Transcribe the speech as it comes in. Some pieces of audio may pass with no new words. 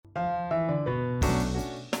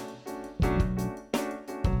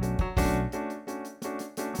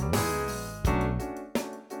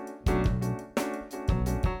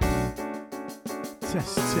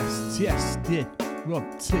Test, yeah.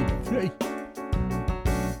 1, 2, 3.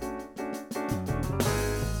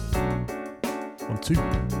 1, 2.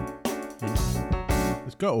 Yeah.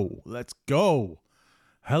 Let's go.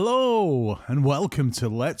 Hello, and welcome to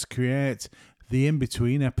Let's Create the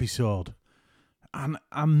Inbetween episode. And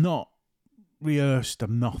I'm not rehearsed,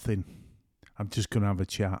 I'm nothing. I'm just going to have a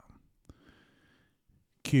chat.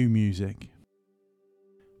 Cue music.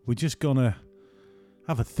 We're just going to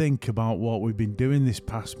have a think about what we've been doing this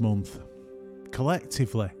past month.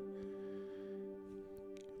 Collectively.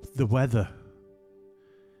 The weather.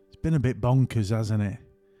 It's been a bit bonkers, hasn't it?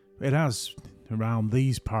 It has around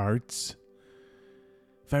these parts.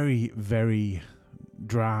 Very, very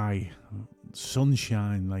dry.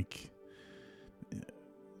 Sunshine, like...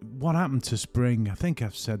 What happened to spring? I think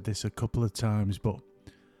I've said this a couple of times, but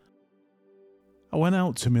I went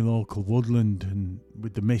out to my local woodland and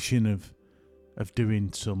with the mission of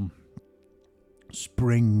doing some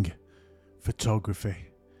spring photography.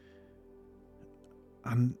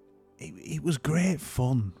 And it was great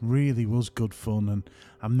fun, really was good fun. And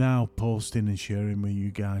I'm now posting and sharing with you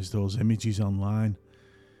guys those images online.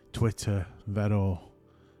 Twitter, Vero,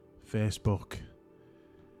 Facebook,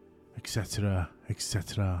 etc,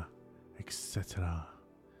 etc, etc.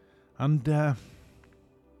 And the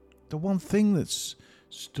one thing that's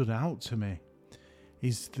stood out to me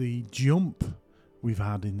is the jump we've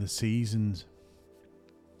had in the seasons.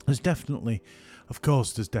 There's definitely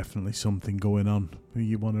something going on.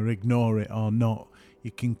 You want to ignore it or not,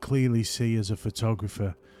 you can clearly see as a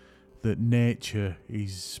photographer that nature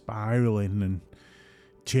is spiralling and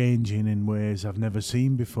changing in ways I've never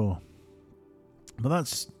seen before. But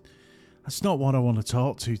that's not what I want to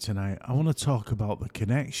talk to tonight. I want to talk about the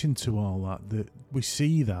connection to all that we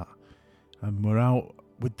see that, and we're out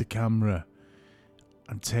with the camera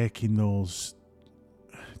and taking those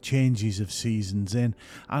changes of seasons in.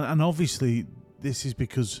 And obviously this is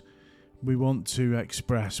because we want to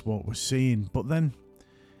express what we're seeing, but then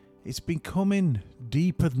it's becoming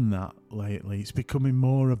deeper than that lately. It's becoming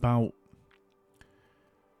more about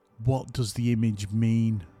what does the image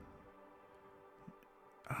mean?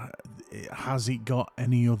 Has it got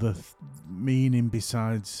any other meaning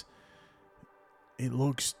besides it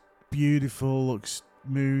looks beautiful, looks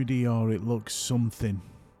moody, or it looks something?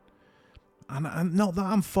 And not that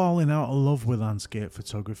I'm falling out of love with landscape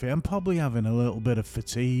photography. I'm probably having a little bit of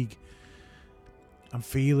fatigue. I'm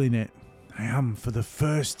feeling it. I am. For the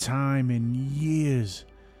first time in years,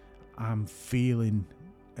 I'm feeling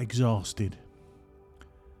exhausted.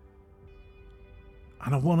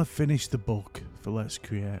 And I want to finish the book for Let's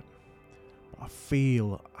Create. But I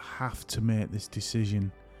feel I have to make this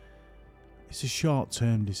decision. It's a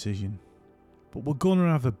short-term decision. But we're going to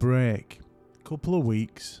have a break. A couple of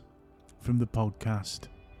weeks from the podcast.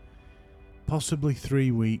 Possibly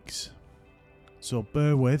 3 weeks. So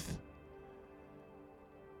bear with.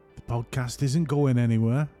 The podcast isn't going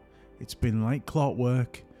anywhere. It's been like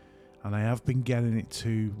clockwork. And I have been getting it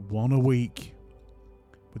to 1 a week.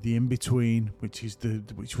 With the in-between, which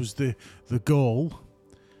was the goal.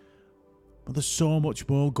 But there's so much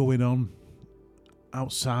more going on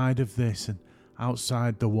outside of this and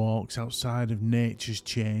outside the walks, outside of nature's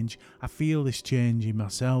change. I feel this changing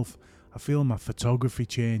myself. I feel my photography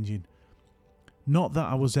changing. Not that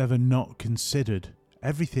I was ever not considered.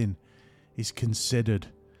 Everything is considered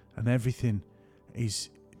and everything is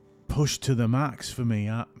pushed to the max for me.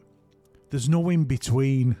 There's no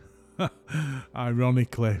in-between.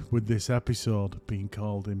 Ironically, with this episode being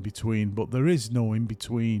called In Between, but there is no in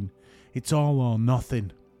between. It's all or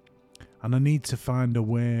nothing, and I need to find a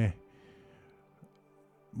way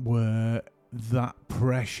where that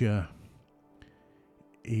pressure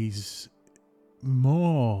is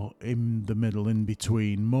more in the middle, in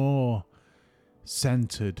between, more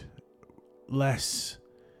centered, less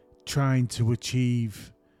trying to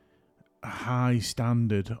achieve a high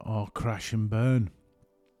standard or crash and burn.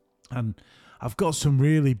 And I've got some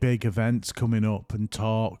really big events coming up and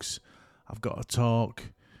talks. I've got a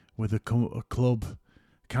talk with a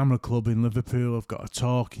camera club in Liverpool. I've got a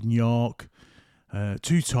talk in York.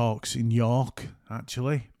 2 talks in York,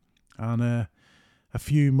 actually. And a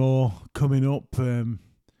few more coming up.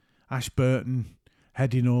 Ashburton,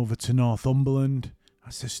 heading over to Northumberland.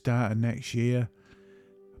 That's the start of next year.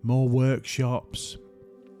 More workshops.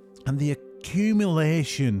 And the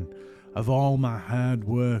accumulation of all my hard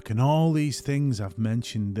work and all these things I've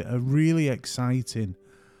mentioned that are really exciting,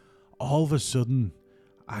 all of a sudden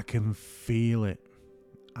I can feel it.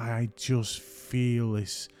 I just feel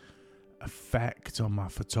this effect on my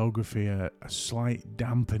photography, a slight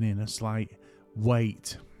dampening, a slight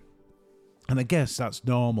weight. And I guess that's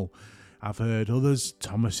normal. I've heard others,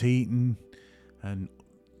 Thomas Heaton and,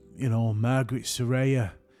 Margaret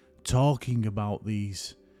Soraya, talking about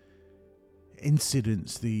these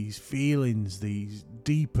incidents, these feelings, these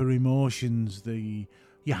deeper emotions. You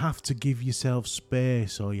have to give yourself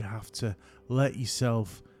space, or you have to let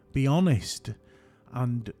yourself be honest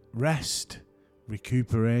and rest,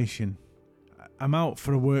 recuperation. I'm out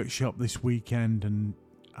for a workshop this weekend and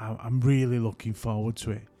I'm really looking forward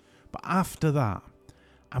to it. But after that,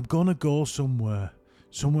 I'm going to go somewhere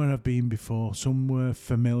I've been before, somewhere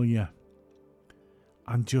familiar,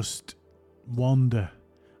 and just wander.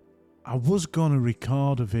 I was going to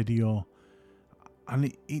record a video,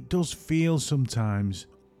 and it does feel sometimes,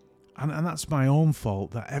 and that's my own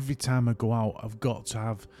fault, that every time I go out, I've got to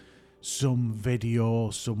have some video,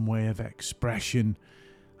 some way of expression.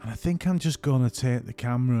 And I think I'm just going to take the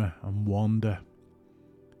camera and wander.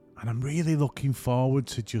 And I'm really looking forward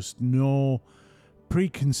to just no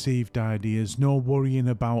preconceived ideas, no worrying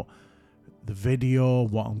about the video,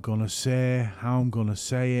 what I'm going to say, how I'm going to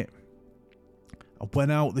say it. I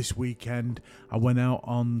went out this weekend. I went out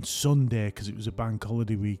on Sunday because it was a bank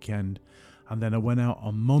holiday weekend. And then I went out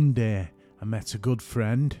on Monday. I met a good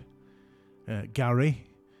friend, Gary,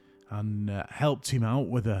 and helped him out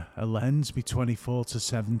with a lens, be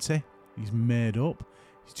 24-70. He's made up.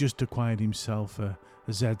 He's just acquired himself a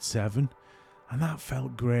Z7. And that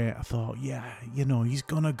felt great. I thought, he's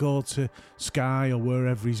going to go to Sky or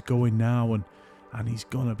wherever he's going now, and he's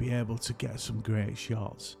going to be able to get some great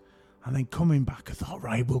shots. And then coming back, I thought,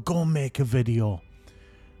 right, we'll go and make a video.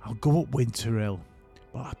 I'll go up Winter Hill.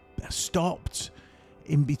 But I stopped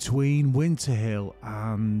in between Winter Hill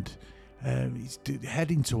and he's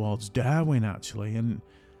heading towards Darwin, actually. And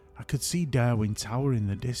I could see Darwin Tower in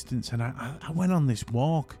the distance. And I went on this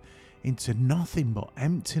walk into nothing but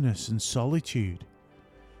emptiness and solitude.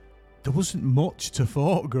 There wasn't much to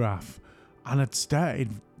photograph. And I'd started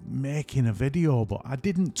making a video, but I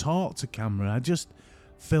didn't talk to camera. I just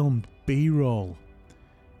filmed B-roll,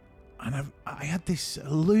 and I had this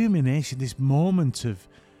illumination, this moment of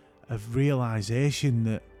realization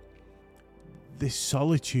that this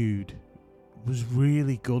solitude was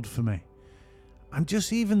really good for me. And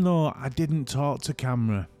just even though I didn't talk to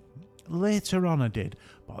camera, later on I did,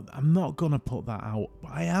 but I'm not going to put that out.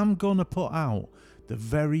 But I am going to put out the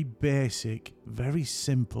very basic, very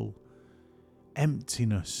simple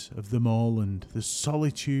emptiness of the moorland, the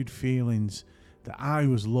solitude feelings that I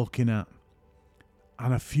was looking at,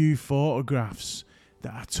 and a few photographs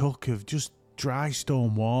that I took of just dry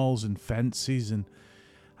stone walls and fences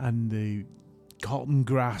and the cotton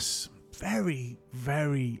grass. Very,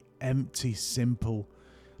 very empty, simple.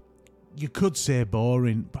 You could say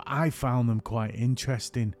boring, but I found them quite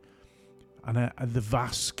interesting. And the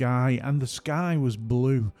vast sky, and the sky was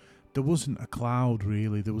blue. There wasn't a cloud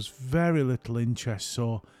really. There was very little interest,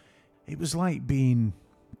 so it was like being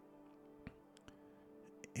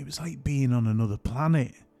on another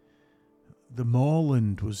planet. The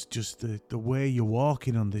moorland was just the way you're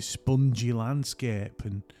walking on this spongy landscape,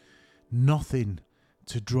 and nothing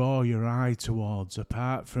to draw your eye towards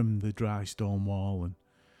apart from the dry stone wall and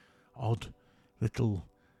odd little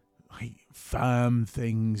farm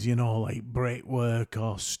things, like brickwork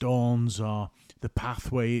or stones or the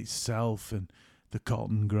pathway itself and the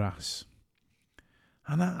cotton grass.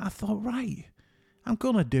 And I thought, right, I'm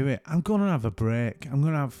going to do it. I'm going to have a break. I'm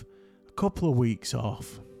going to have a couple of weeks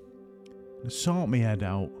off and sort my head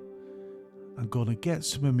out. I'm going to get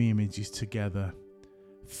some of my images together,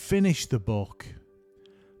 finish the book,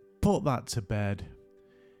 put that to bed,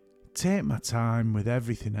 take my time with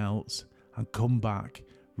everything else, and come back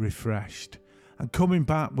refreshed. And coming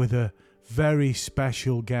back with a very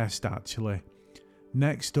special guest, actually.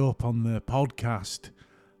 Next up on the podcast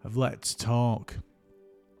of Let's Talk,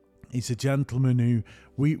 he's a gentleman who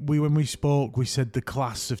when we spoke, we said the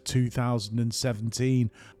class of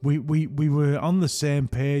 2017. We were on the same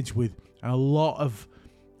page with a lot of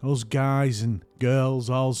us guys and girls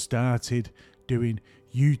all started doing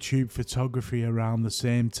YouTube photography around the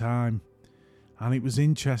same time. And it was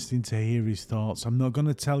interesting to hear his thoughts. I'm not going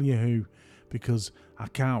to tell you who, because I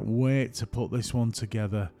can't wait to put this one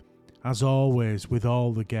together. As always, with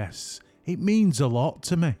all the guests, it means a lot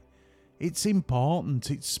to me. It's important,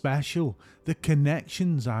 it's special. The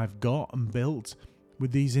connections I've got and built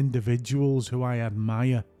with these individuals who I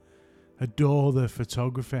admire, adore their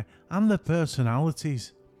photography and their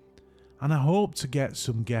personalities. And I hope to get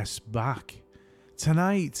some guests back.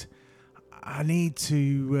 Tonight I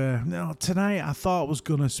thought I was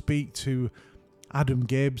going to speak to Adam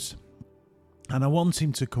Gibbs. And I want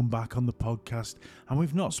him to come back on the podcast, and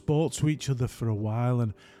we've not spoke to each other for a while,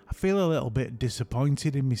 and I feel a little bit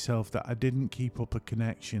disappointed in myself that I didn't keep up a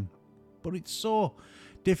connection. But it's so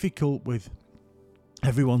difficult with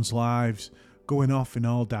everyone's lives going off in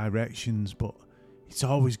all directions, but it's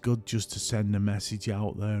always good just to send a message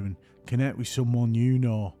out there and connect with someone you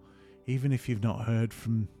know, even if you've not heard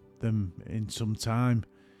from them in some time.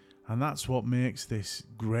 And that's what makes this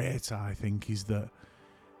great, I think, is that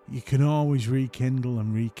you can always rekindle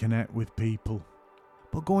and reconnect with people.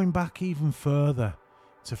 But going back even further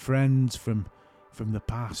to friends from the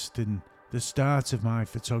past and the start of my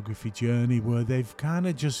photography journey, where they've kind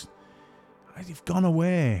of just, they've gone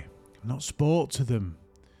away, not spoke to them.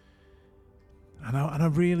 And I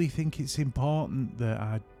really think it's important that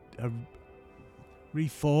I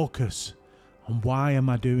refocus on why am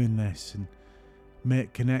I doing this and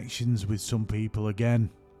make connections with some people again.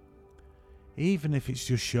 Even if it's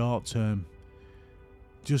just short term,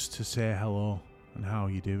 just to say hello and how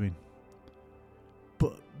you doing.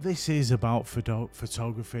 But this is about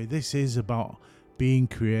photography. This is about being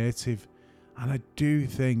creative. And I do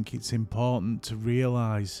think it's important to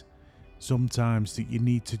realise sometimes that you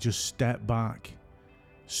need to just step back,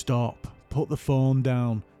 stop, put the phone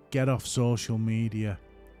down, get off social media,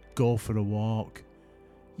 go for a walk.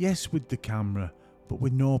 Yes, with the camera, but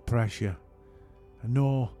with no pressure and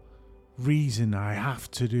no reason I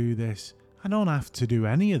have to do this. I don't have to do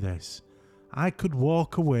any of this. I could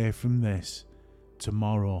walk away from this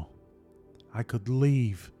tomorrow. I could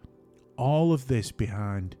leave all of this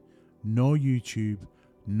behind. No YouTube,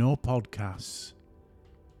 no podcasts.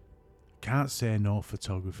 Can't say no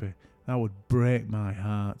photography. That would break my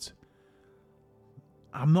heart.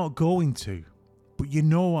 I'm not going to, but you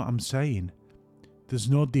know what I'm saying. There's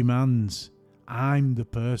no demands. I'm the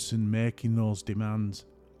person making those demands.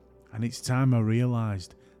 And it's time I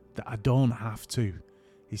realised that I don't have to.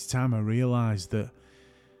 It's time I realised that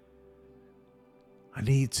I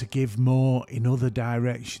need to give more in other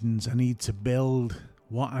directions. I need to build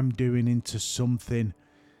what I'm doing into something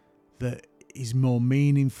that is more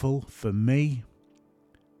meaningful for me,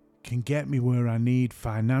 can get me where I need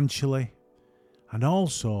financially, and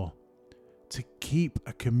also to keep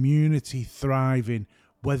a community thriving,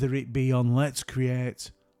 whether it be on Let's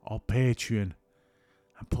Create or Patreon.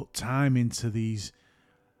 And put time into these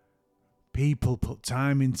people, put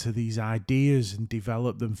time into these ideas and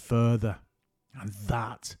develop them further. And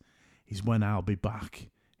that is when I'll be back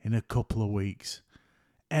in a couple of weeks.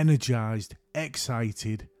 Energised,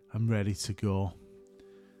 excited and ready to go.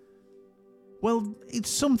 Well,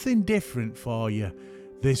 it's something different for you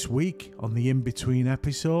this week on the Inbetween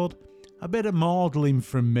episode. A bit of maudlin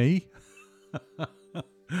from me.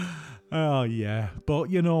 Oh yeah,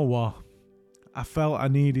 but you know what? I felt I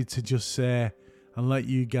needed to just say and let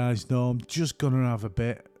you guys know I'm just going to have a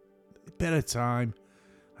bit of time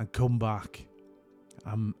and come back.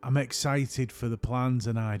 I'm excited for the plans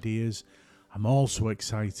and ideas. I'm also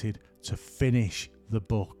excited to finish the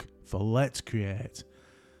book for Let's Create.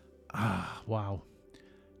 Wow.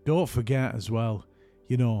 Don't forget as well,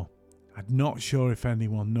 you know, I'm not sure if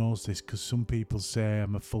anyone knows this because some people say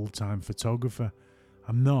I'm a full-time photographer.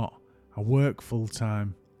 I'm not. I work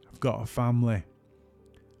full-time. I've got a family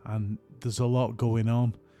and there's a lot going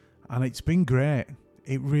on and it's been great.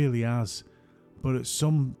 It really has. But at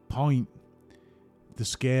some point, the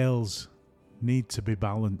scales need to be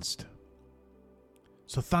balanced.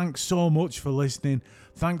 So thanks so much for listening.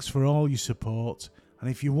 Thanks for all your support. And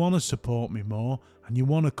if you want to support me more and you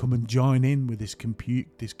want to come and join in with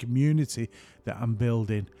this community that I'm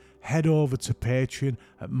building, head over to Patreon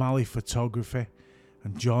at Mally Photography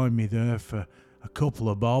and join me there for a couple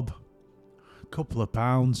of bob, a couple of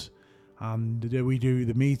pounds. And we do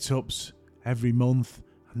the meetups every month.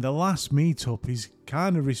 And the last meetup is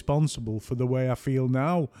kind of responsible for the way I feel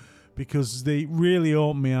now, because they really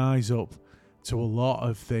opened my eyes up to a lot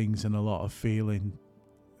of things and a lot of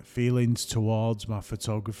feelings towards my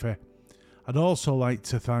photography. I'd also like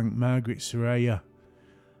to thank Margaret Soraya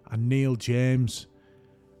and Neil James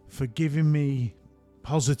for giving me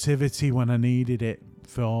positivity when I needed it,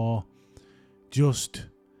 for just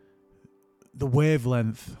the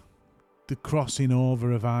wavelength, the crossing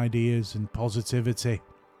over of ideas and positivity.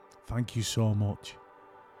 Thank you so much.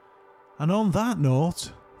 And on that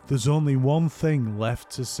note, there's only one thing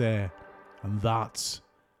left to say, and that's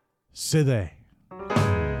Sithe.